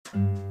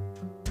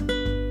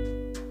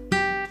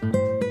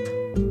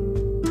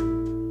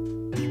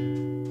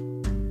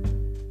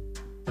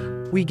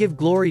We give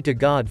glory to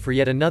God for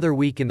yet another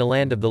week in the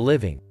land of the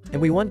living, and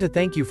we want to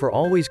thank you for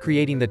always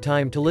creating the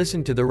time to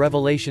listen to the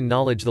revelation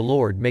knowledge the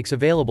Lord makes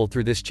available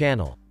through this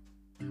channel.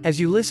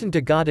 As you listen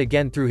to God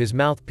again through his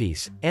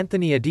mouthpiece,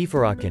 Anthony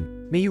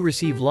Adifarakan, may you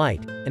receive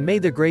light, and may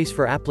the grace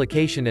for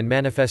application and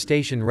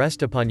manifestation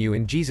rest upon you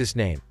in Jesus'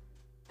 name.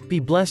 Be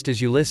blessed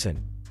as you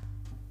listen.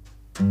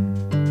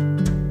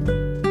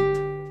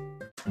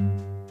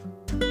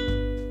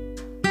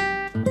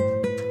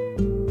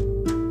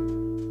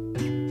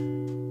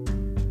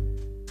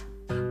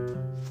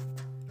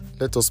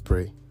 Let us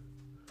pray.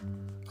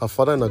 Our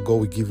Father and our God,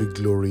 we give you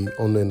glory,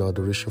 honor, and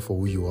adoration for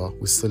who you are.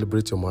 We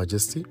celebrate your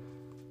majesty.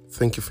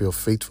 Thank you for your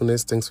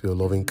faithfulness. Thanks for your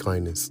loving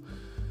kindness.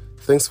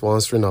 Thanks for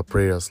answering our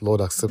prayers.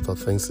 Lord, accept our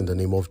thanks in the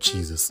name of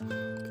Jesus.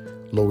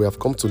 Lord, we have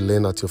come to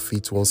learn at your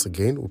feet once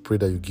again. We pray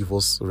that you give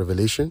us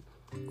revelation.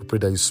 We pray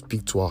that you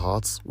speak to our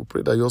hearts. We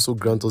pray that you also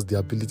grant us the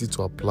ability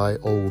to apply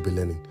all we'll be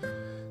learning.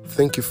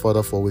 Thank you,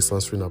 Father, for always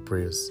answering our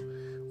prayers.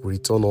 We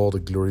return all the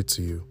glory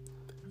to you.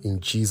 In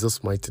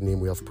Jesus' mighty name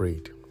we have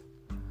prayed.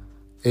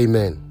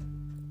 Amen.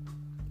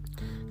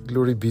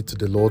 Glory be to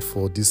the Lord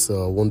for this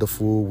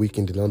wonderful week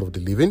in the land of the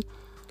living.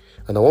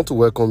 And I want to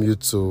welcome you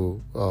to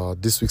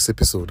this week's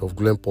episode of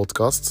Glen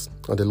Podcast.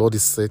 And the Lord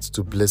is set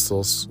to bless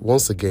us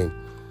once again.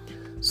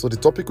 So the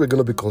topic we're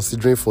going to be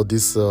considering for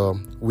this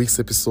week's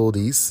episode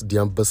is the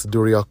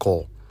Ambassadorial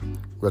Call.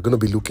 We're going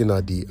to be looking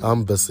at the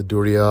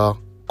Ambassadorial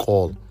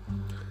Call.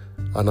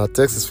 And our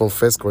text is from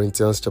 1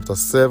 Corinthians chapter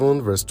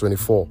 7, verse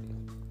 24.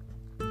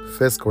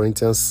 1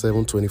 Corinthians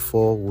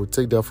 7:24. We'll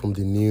take that from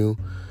the New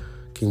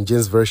King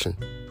James Version.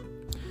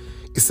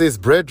 It says,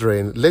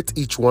 "Brethren, let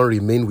each one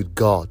remain with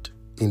God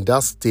in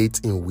that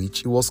state in which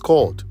he was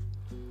called."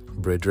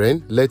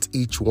 Brethren, let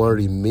each one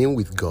remain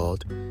with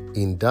God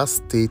in that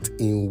state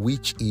in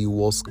which he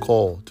was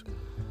called.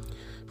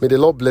 May the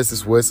Lord bless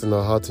his words in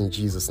our heart in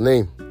Jesus'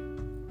 name.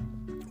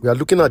 We are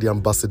looking at the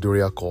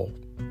ambassadorial call.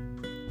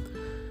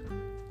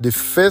 The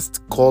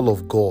first call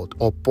of God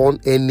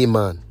upon any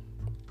man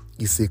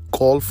is a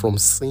call from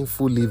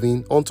sinful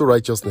living unto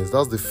righteousness.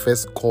 That's the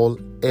first call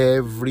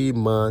every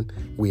man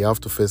we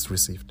have to first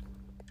receive.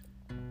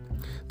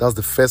 That's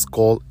the first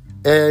call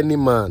any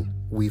man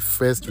we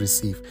first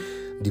receive.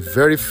 The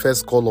very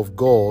first call of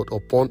God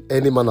upon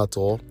any man at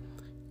all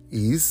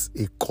is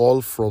a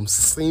call from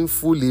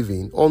sinful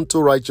living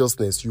unto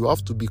righteousness. You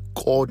have to be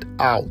called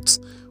out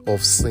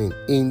of sin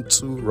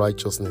into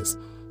righteousness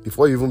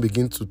before you even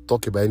begin to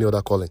talk about any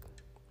other calling.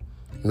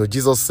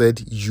 Jesus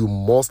said you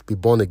must be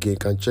born again. You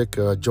can check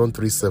John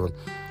 3:7.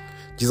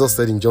 Jesus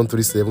said in John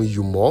 3:7,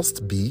 you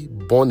must be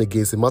born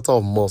again. It's a matter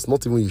of must,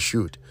 not even you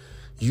should.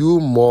 You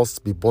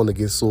must be born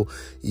again. So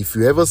if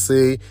you ever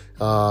say,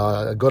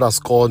 God has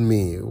called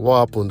me, what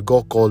happened?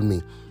 God called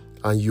me,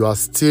 and you are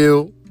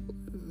still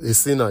a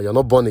sinner, you're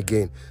not born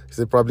again. You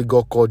say probably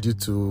God called you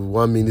to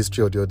one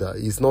ministry or the other.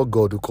 It's not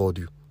God who called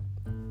you.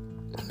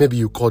 Maybe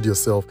you called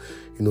yourself.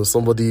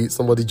 Somebody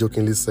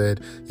jokingly said,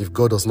 if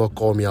God does not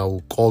call me, I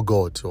will call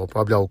God, or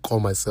probably I will call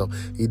myself.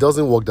 It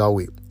doesn't work that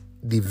way.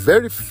 The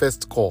very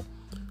first call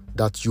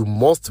that you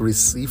must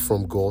receive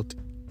from God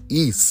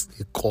is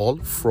a call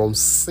from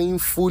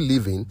sinful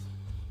living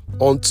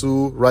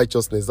unto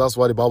righteousness. That's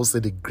why the Bible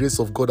said the grace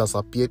of God has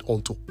appeared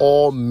unto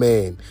all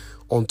men,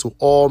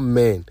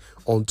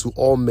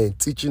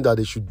 teaching that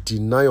they should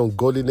deny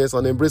ungodliness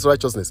and embrace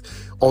righteousness.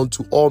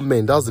 Unto all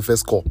men. That's the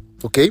first call.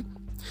 Okay?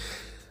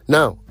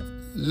 Now,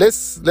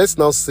 let's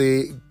now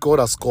say God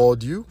has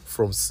called you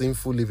from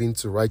sinful living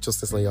to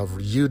righteousness, and you have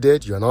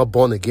yielded. You are now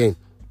born again.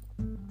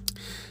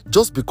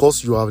 Just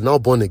because you are now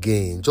born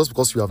again, just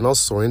because you have now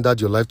surrendered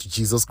your life to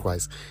Jesus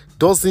Christ,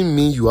 doesn't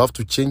mean you have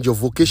to change your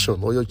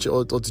vocation or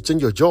to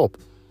change your job.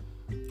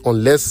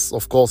 Unless,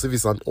 of course, if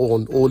it's an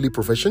unholy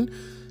profession,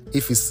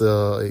 if it's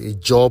a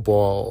job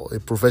or a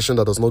profession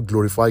that does not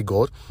glorify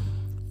God,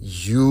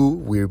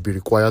 you will be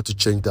required to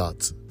change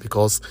that,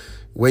 because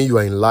when you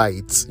are in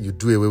light, you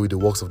do away with the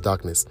works of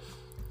darkness.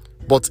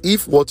 But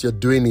if what you're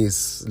doing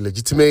is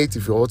legitimate,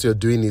 if what you're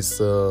doing is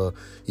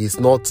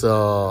not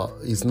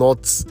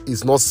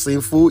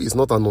sinful, it's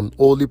not an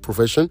unholy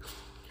profession,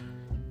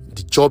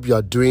 the job you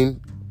are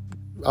doing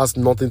has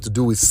nothing to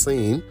do with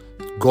sin,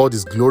 God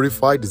is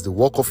glorified, it's the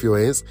work of your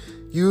hands,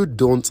 you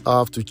don't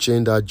have to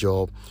change that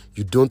job,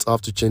 you don't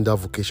have to change that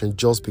vocation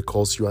just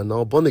because you are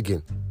now born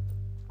again.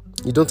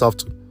 You don't have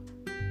to.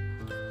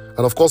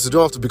 And of course, you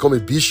don't have to become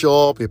a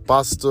bishop, a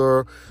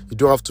pastor. You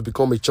don't have to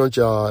become a church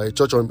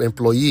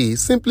employee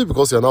simply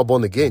because you're now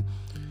born again.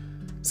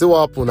 Say,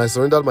 what happened? I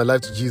surrendered my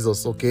life to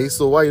Jesus. Okay,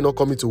 so why are you not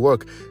coming to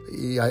work?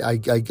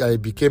 I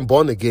became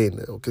born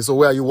again. Okay, so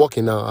where are you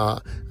working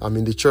now? I'm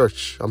in the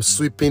church. I'm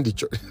sweeping the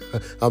church.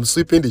 I'm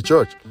sweeping the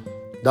church.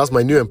 That's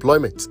my new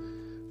employment.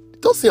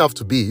 It doesn't have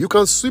to be. You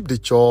can sweep the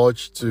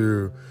church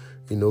to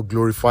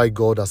glorify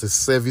God as a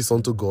service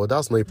unto God.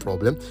 That's not a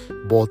problem.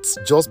 But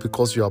just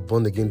because you are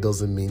born again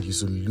doesn't mean you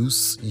should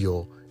lose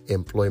your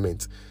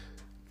employment.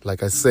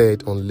 Like I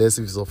said, unless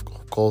it is of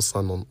course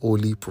an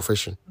unholy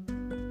profession.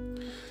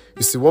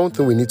 You see, one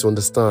thing we need to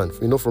understand,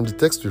 from the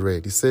text we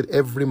read, it said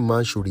every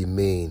man should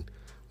remain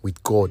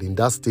with God in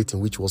that state in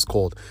which was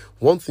called.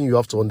 One thing you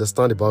have to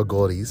understand about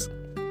God is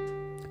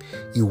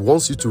He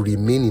wants you to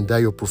remain in that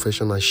your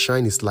profession and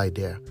shine His light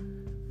there.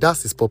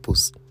 That's His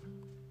purpose.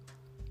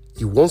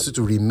 He wants you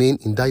to remain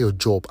in that your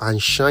job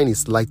and shine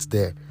His light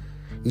there.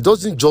 He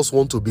doesn't just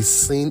want to be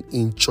seen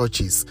in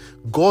churches.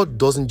 God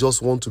doesn't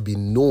just want to be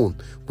known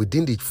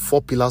within the 4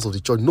 pillars of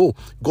the church. No,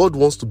 God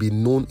wants to be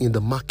known in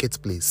the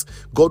marketplace.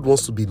 God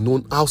wants to be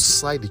known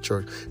outside the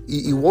church.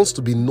 He wants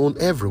to be known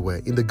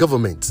everywhere, in the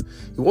government.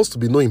 He wants to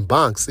be known in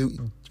banks.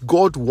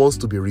 God wants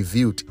to be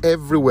revealed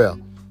everywhere.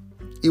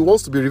 He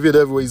wants to be revealed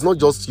everywhere. It's not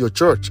just your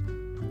church.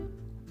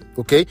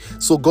 Okay?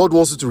 So God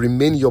wants you to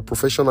remain in your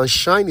profession and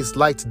shine His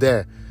light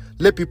there.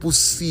 Let people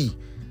see.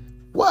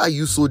 Why are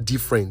you so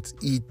different?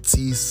 It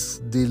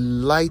is the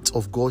light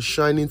of God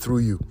shining through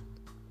you.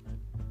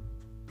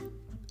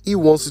 He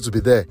wants you to be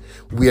there.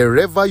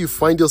 Wherever you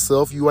find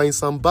yourself, you are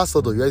His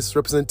ambassador, you are His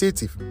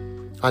representative.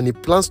 And He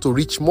plans to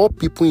reach more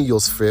people in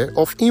your sphere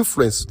of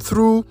influence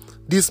through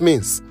this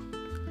means.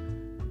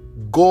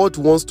 God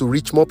wants to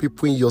reach more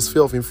people in your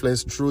sphere of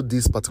influence through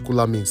this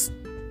particular means.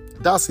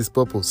 That's His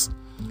purpose.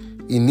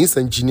 He needs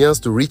engineers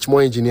to reach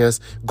more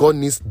engineers. God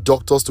needs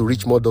doctors to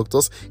reach more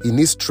doctors. He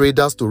needs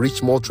traders to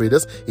reach more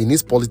traders. He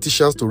needs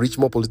politicians to reach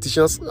more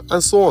politicians,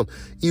 and so on.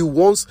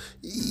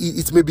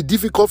 It may be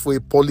difficult for a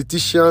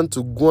politician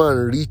to go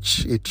and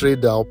reach a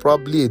trader, or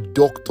probably a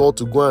doctor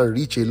to go and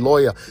reach a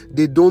lawyer.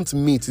 They don't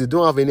meet. They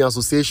don't have any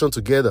association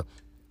together.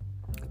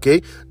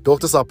 Okay?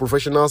 Doctors are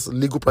professionals.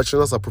 Legal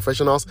practitioners are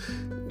professionals.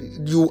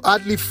 You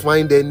hardly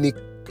find any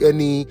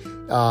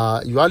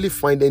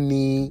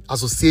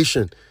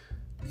association,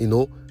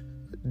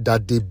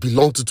 that they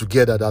belong to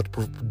together, that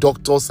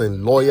doctors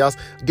and lawyers.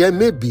 There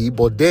may be,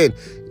 but then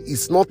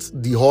it's not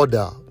the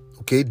order.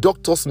 Okay,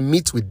 doctors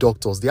meet with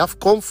doctors. They have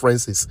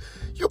conferences.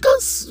 You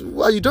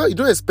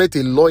don't expect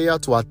a lawyer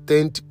to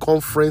attend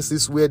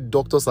conferences where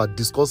doctors are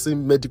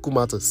discussing medical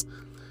matters.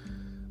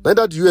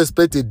 Neither do you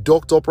expect a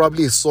doctor,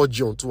 probably a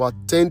surgeon, to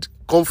attend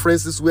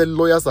conferences where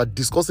lawyers are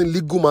discussing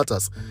legal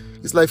matters.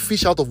 It's like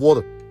fish out of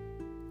water.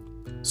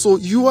 So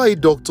you are a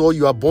doctor,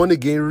 you are born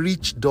again,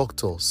 reach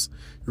doctors,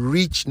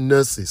 reach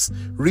nurses,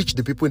 reach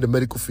the people in the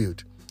medical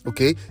field.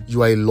 Okay?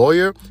 You are a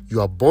lawyer,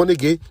 you are born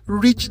again,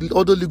 reach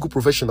other legal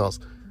professionals.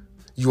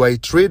 You are a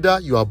trader,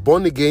 you are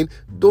born again.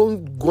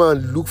 Don't go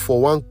and look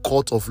for one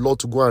court of law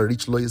to go and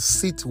reach lawyers.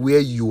 Sit where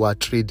you are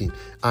trading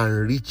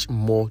and reach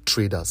more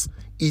traders.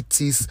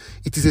 It is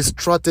a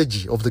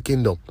strategy of the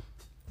kingdom.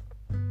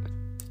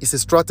 It's a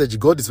strategy.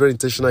 God is very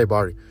intentional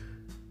about it.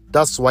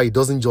 That's why He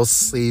doesn't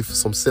just save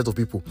some set of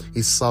people.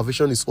 His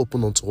salvation is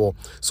open unto all.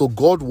 So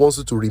God wants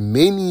you to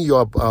remain in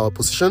your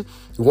position.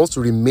 He wants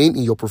to remain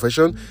in your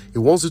profession. He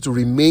wants you to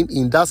remain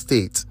in that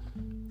state.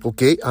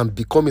 Okay? And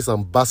become His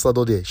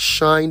ambassador there.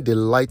 Shine the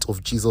light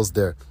of Jesus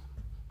there.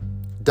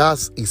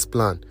 That's His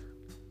plan.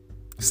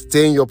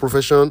 Stay in your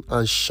profession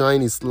and shine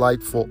His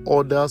light for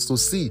others to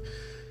see.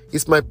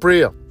 It's my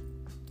prayer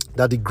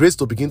that the grace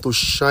to begin to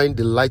shine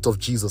the light of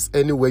Jesus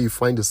anywhere you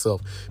find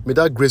yourself, may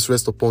that grace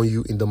rest upon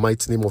you in the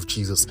mighty name of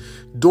Jesus.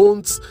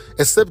 Don't,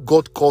 except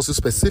God calls you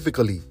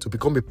specifically to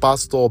become a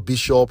pastor or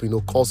bishop,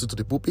 calls you to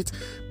the pulpit,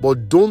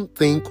 but don't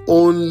think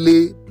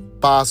only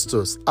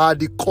pastors are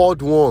the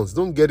called ones.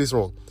 Don't get this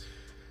wrong.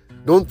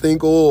 Don't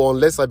think,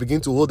 unless I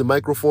begin to hold the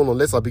microphone,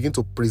 unless I begin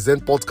to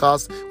present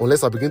podcasts,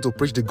 unless I begin to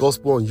preach the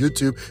gospel on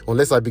YouTube,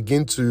 unless I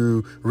begin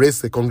to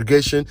raise the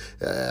congregation,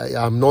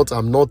 I'm not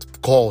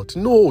called.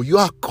 No, you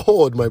are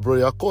called, my brother.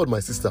 You are called, my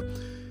sister.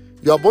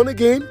 You are born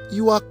again.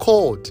 You are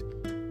called.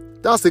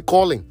 That's a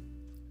calling.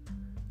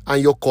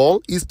 And your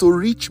call is to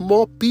reach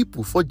more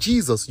people for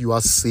Jesus. You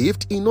are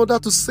saved in order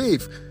to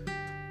save.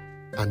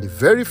 And the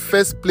very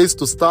first place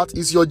to start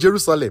is your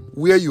Jerusalem,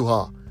 where you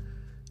are.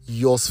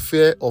 Your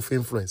sphere of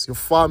influence, your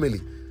family,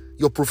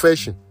 your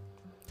profession.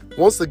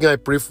 Once again, I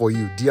pray for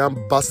you, the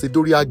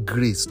ambassadorial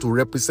grace to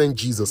represent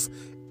Jesus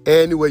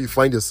anywhere you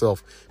find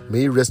yourself.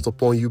 May it rest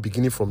upon you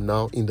beginning from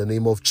now in the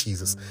name of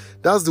Jesus.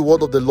 That's the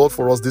word of the Lord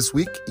for us this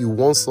week. He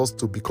wants us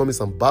to become His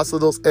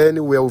ambassadors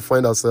anywhere we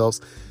find ourselves.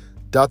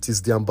 That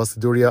is the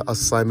ambassadorial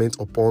assignment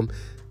upon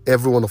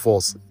every one of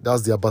us.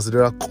 That's the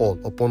ambassadorial call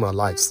upon our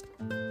lives.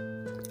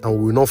 And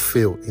we will not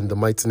fail in the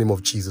mighty name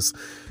of Jesus.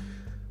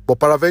 But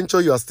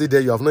peradventure, you are still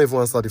there. You have not even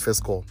answered the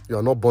first call. You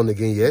are not born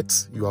again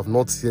yet. You have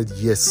not said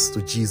yes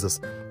to Jesus.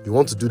 You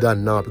want to do that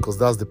now because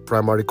that's the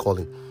primary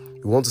calling.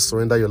 You want to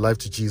surrender your life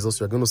to Jesus.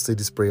 You are going to say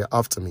this prayer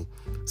after me.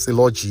 Say,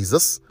 Lord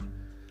Jesus,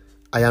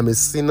 I am a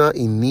sinner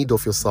in need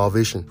of your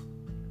salvation.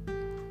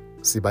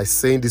 See, by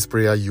saying this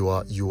prayer, you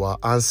are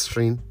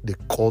answering the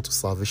call to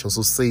salvation.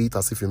 So say it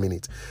as if you mean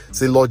it.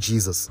 Say, Lord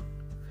Jesus,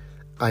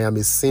 I am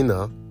a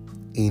sinner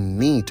in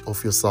need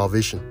of your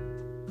salvation.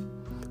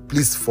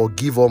 Please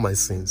forgive all my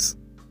sins.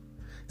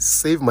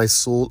 Save my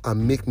soul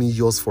and make me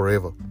yours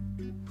forever.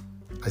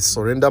 I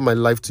surrender my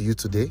life to you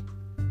today.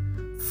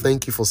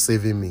 Thank you for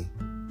saving me.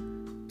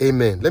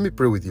 Amen. Let me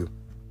pray with you.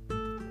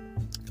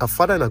 Our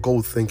Father and our God,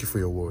 we thank you for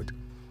your word.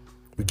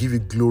 We give you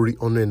glory,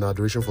 honor, and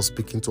adoration for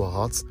speaking to our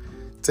hearts.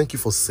 Thank you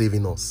for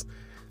saving us.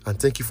 And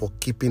thank you for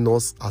keeping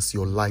us as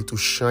your light to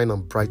shine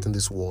and brighten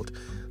this world.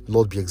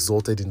 Lord, be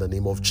exalted in the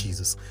name of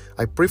Jesus.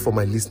 I pray for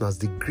my listeners,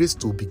 the grace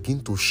to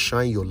begin to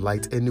shine your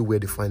light anywhere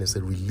they find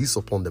themselves, release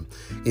upon them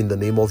in the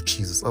name of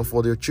Jesus. And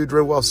for their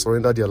children who have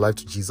surrendered their life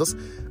to Jesus,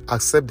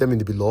 accept them in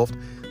the beloved.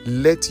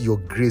 Let your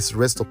grace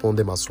rest upon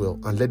them as well,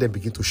 and let them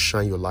begin to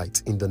shine your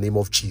light in the name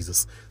of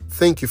Jesus.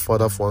 Thank you,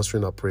 Father, for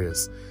answering our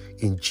prayers.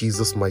 In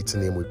Jesus' mighty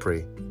name we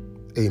pray.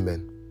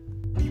 Amen.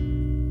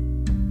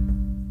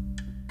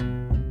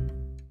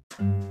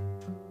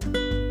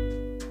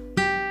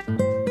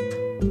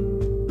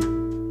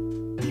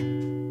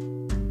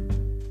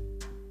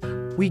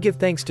 We give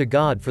thanks to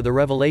God for the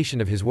revelation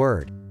of His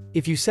Word.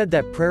 If you said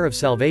that prayer of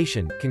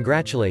salvation,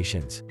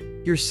 congratulations.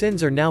 Your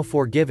sins are now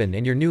forgiven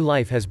and your new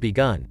life has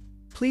begun.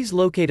 Please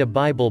locate a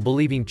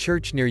Bible-believing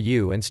church near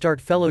you and start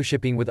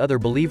fellowshipping with other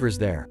believers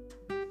there.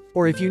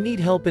 Or if you need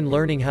help in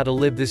learning how to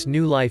live this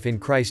new life in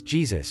Christ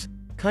Jesus,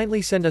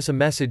 kindly send us a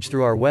message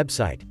through our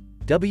website,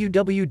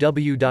 www.glom.org,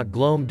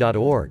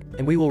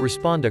 and we will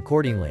respond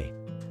accordingly.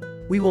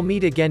 We will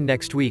meet again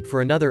next week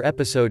for another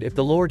episode if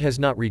the Lord has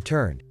not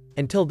returned.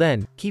 Until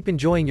then, keep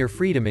enjoying your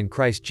freedom in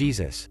Christ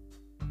Jesus.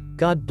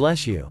 God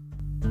bless you.